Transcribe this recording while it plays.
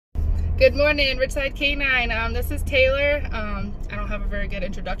Good morning, Ridgeside K9. This is Taylor. I don't have a very good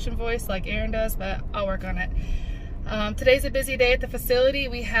introduction voice like Aaron does, but I'll work on it. Today's a busy day at the facility.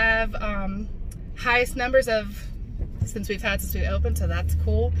 We have highest numbers since we opened, so that's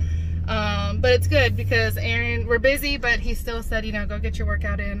cool. But it's good because Aaron, we're busy, but he still said, you know, go get your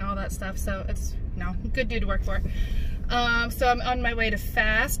workout in, all that stuff. So it's, you know, good dude to work for. So I'm on my way to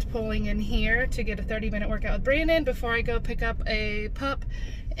Fast, pulling in here to get a 30-minute workout with Brandon before I go pick up a pup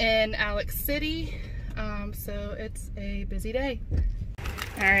in Alex City. So it's a busy day.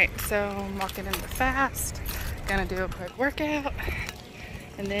 All right, so I'm walking into Fast, gonna do a quick workout,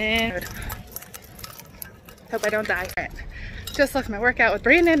 and then hope I don't die. All right. Just left my workout with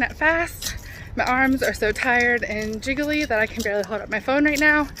Brandon at Fast. My arms are so tired and jiggly that I can barely hold up my phone right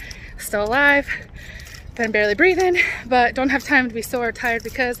now. Still alive, but I'm barely breathing, but don't have time to be sore or tired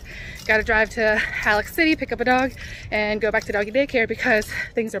because gotta drive to Alex City, pick up a dog, and go back to doggy daycare because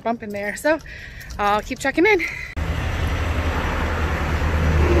things are bumping there. So I'll keep checking in.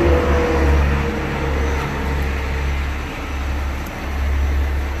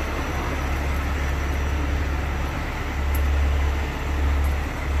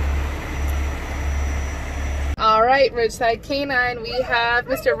 All right, Ridgeside K9, we have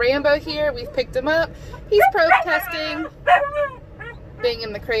Mr. Rambo here. We've picked him up. He's protesting, being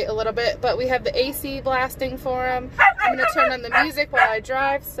in the crate a little bit, but we have the AC blasting for him. I'm gonna turn on the music while I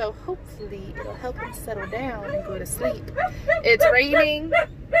drive, so hopefully it'll help him settle down and go to sleep. It's raining,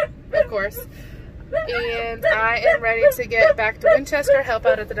 of course, and I am ready to get back to Winchester, help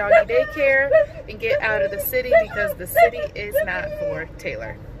out at the doggy daycare, and get out of the city because the city is not for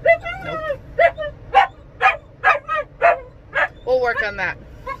Taylor. Nope. We'll work on that.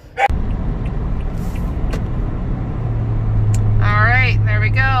 All right, there we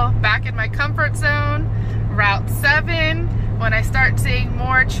go. Back in my comfort zone, Route 7. When I start seeing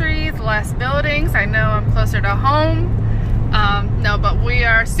more trees, less buildings, I know I'm closer to home. No, but we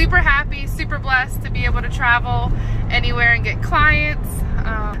are super happy, super blessed to be able to travel anywhere and get clients.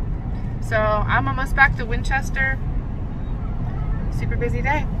 So I'm almost back to Winchester. Super busy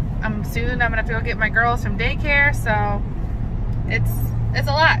day. Soon I'm gonna have to go get my girls from daycare, so it's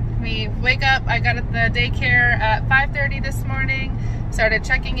a lot. We wake up, I got at the daycare at 5:30 this morning, started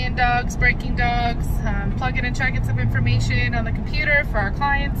checking in dogs, breaking dogs, plugging and checking some information on the computer for our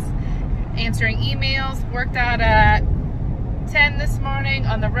clients, answering emails, worked out at 10 this morning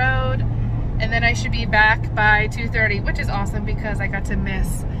on the road, and then I should be back by 2:30, which is awesome because I got to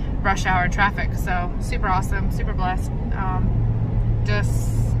miss rush hour traffic. So super awesome, super blessed.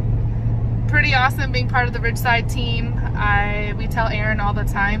 Just pretty awesome being part of the Ridgeside team. We tell Aaron all the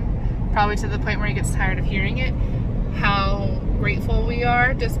time, probably to the point where he gets tired of hearing it, how grateful we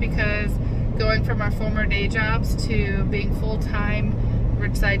are, just because going from our former day jobs to being full-time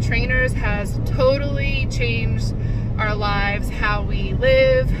Ridgeside trainers has totally changed our lives, how we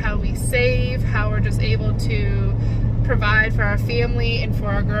live, how we save, how we're just able to provide for our family and for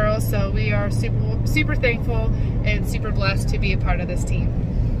our girls. So we are super thankful and super blessed to be a part of this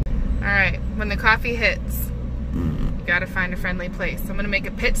team. All right, when the coffee hits, you gotta find a friendly place. I'm gonna make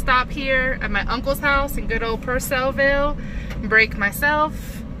a pit stop here at my uncle's house in good old Purcellville, break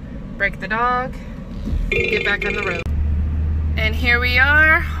myself, break the dog, get back on the road. And here we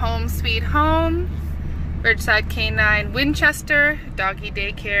are, home sweet home, Ridgeside K9 Winchester, doggy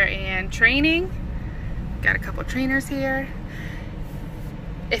daycare and training. Got a couple trainers here.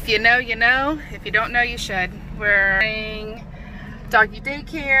 If you know, you know. If you don't know, you should. We're doing doggy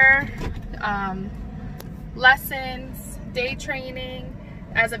daycare, lessons, day training.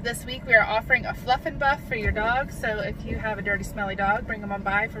 As of this week, we are offering a fluff and buff for your dog. So if you have a dirty, smelly dog, bring them on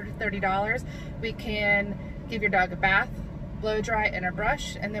by for $30. We can give your dog a bath, blow dry, and a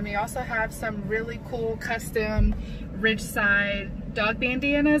brush. And then we also have some really cool custom Ridgeside dog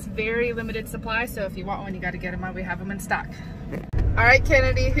bandanas, very limited supply. So if you want one, you got to get them on. We have them in stock. All right,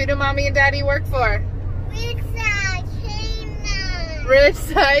 Kennedy, who do mommy and daddy work for? Ridgeside K9.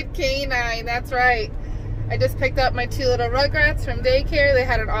 Ridgeside K9, that's right. I just picked up my two little rugrats from daycare. They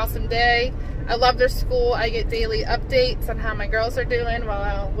had an awesome day. I love their school. I get daily updates on how my girls are doing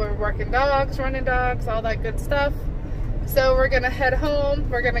while we're working dogs, running dogs, all that good stuff. So we're gonna head home.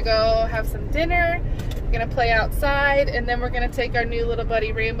 We're gonna go have some dinner. We're gonna play outside, and then we're gonna take our new little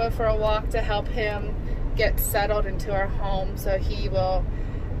buddy Rambo for a walk to help him get settled into our home so he will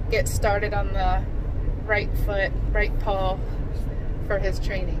get started on the right foot, right paw for his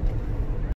training.